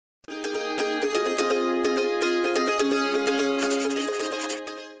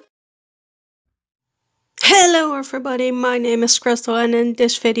Hello everybody, my name is Christel and in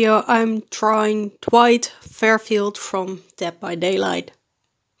this video I'm drawing Dwight Fairfield from Dead by Daylight.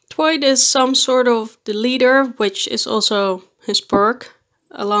 Dwight is some sort of the leader, which is also his perk,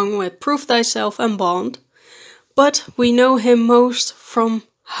 along with Prove Thyself and Bond. But we know him most from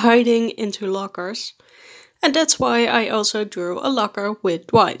hiding into lockers, and that's why I also drew a locker with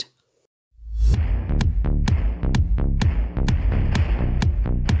Dwight.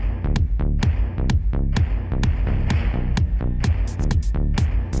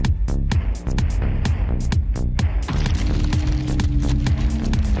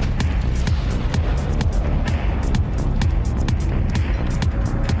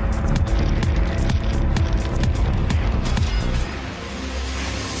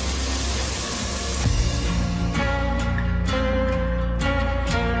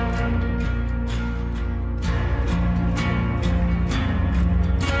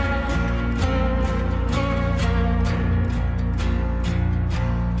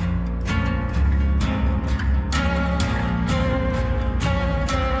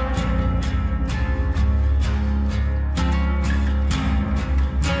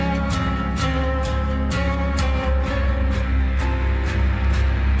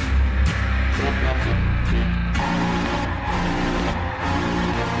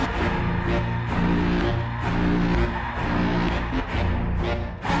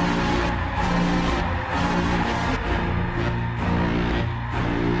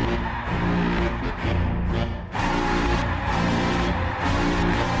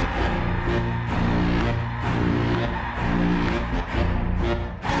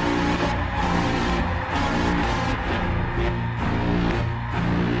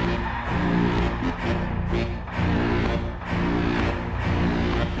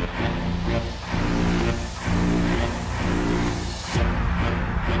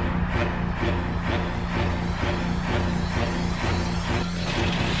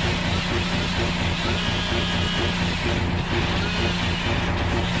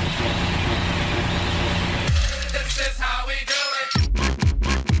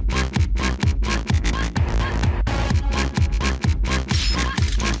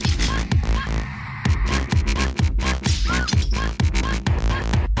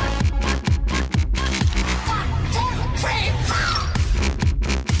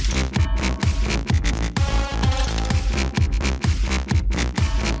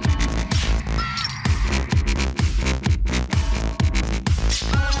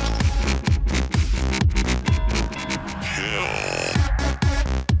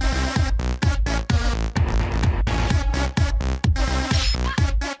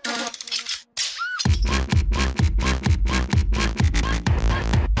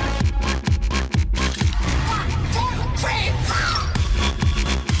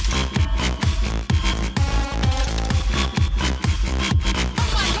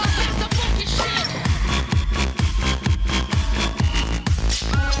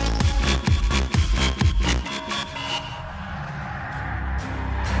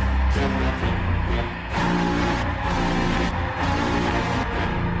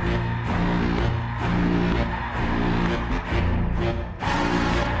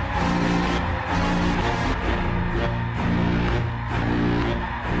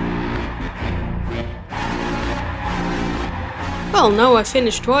 Well, now I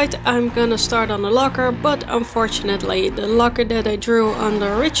finished Dwight, I'm gonna start on the locker, but unfortunately the locker that I drew on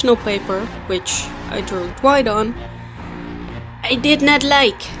the original paper, which I drew Dwight on, I did not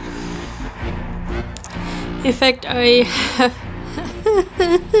like. In fact, I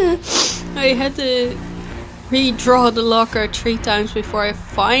had to redraw the locker 3 times before I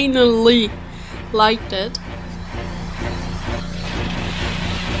finally liked it.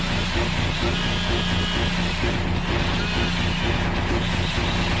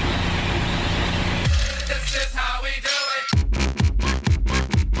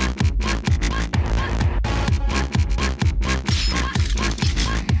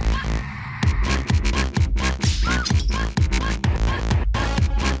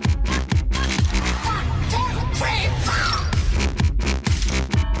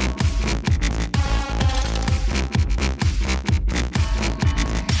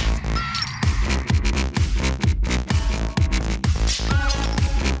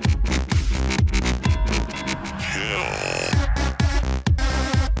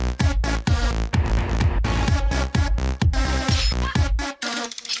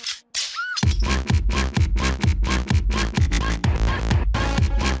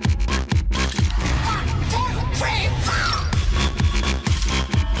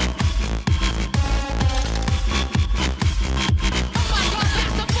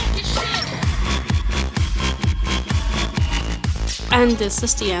 And this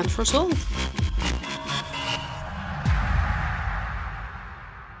is the end result.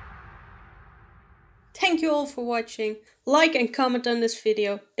 Thank you all for watching. Like and comment on this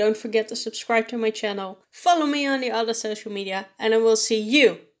video. Don't forget to subscribe to my channel. Follow me on the other social media and I will see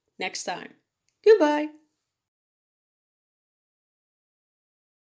you next time. Goodbye.